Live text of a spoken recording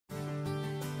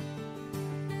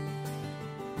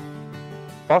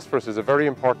Phosphorus is a very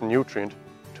important nutrient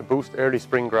to boost early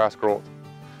spring grass growth,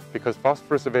 because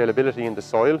phosphorus availability in the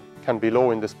soil can be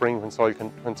low in the spring when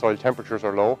soil temperatures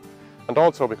are low, and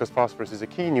also because phosphorus is a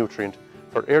key nutrient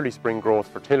for early spring growth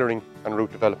for tillering and root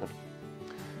development.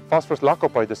 Phosphorus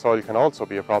lockup by the soil can also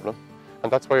be a problem, and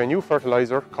that's why a new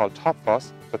fertiliser called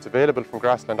TOP-PHOS that's available from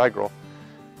Grassland Agro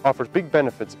offers big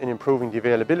benefits in improving the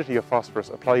availability of phosphorus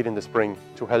applied in the spring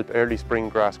to help early spring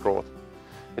grass growth.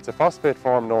 It's a phosphate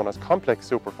form known as Complex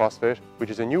Super Phosphate, which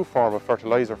is a new form of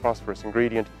fertiliser phosphorus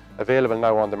ingredient available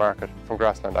now on the market from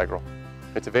Grassland Agro.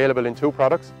 It's available in two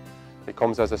products. It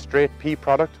comes as a straight P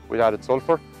product with added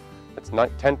sulphur. It's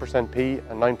 10% P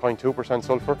and 9.2%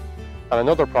 sulphur. And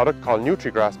another product called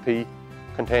NutriGrass P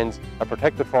contains a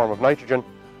protected form of nitrogen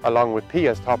along with P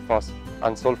as TOP-PHOS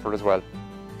and sulphur as well.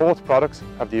 Both products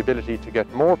have the ability to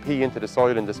get more P into the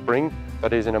soil in the spring,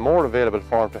 that is in a more available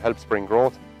form to help spring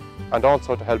growth, and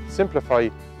also to help simplify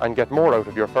and get more out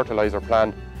of your fertiliser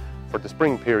plan for the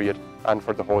spring period and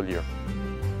for the whole year.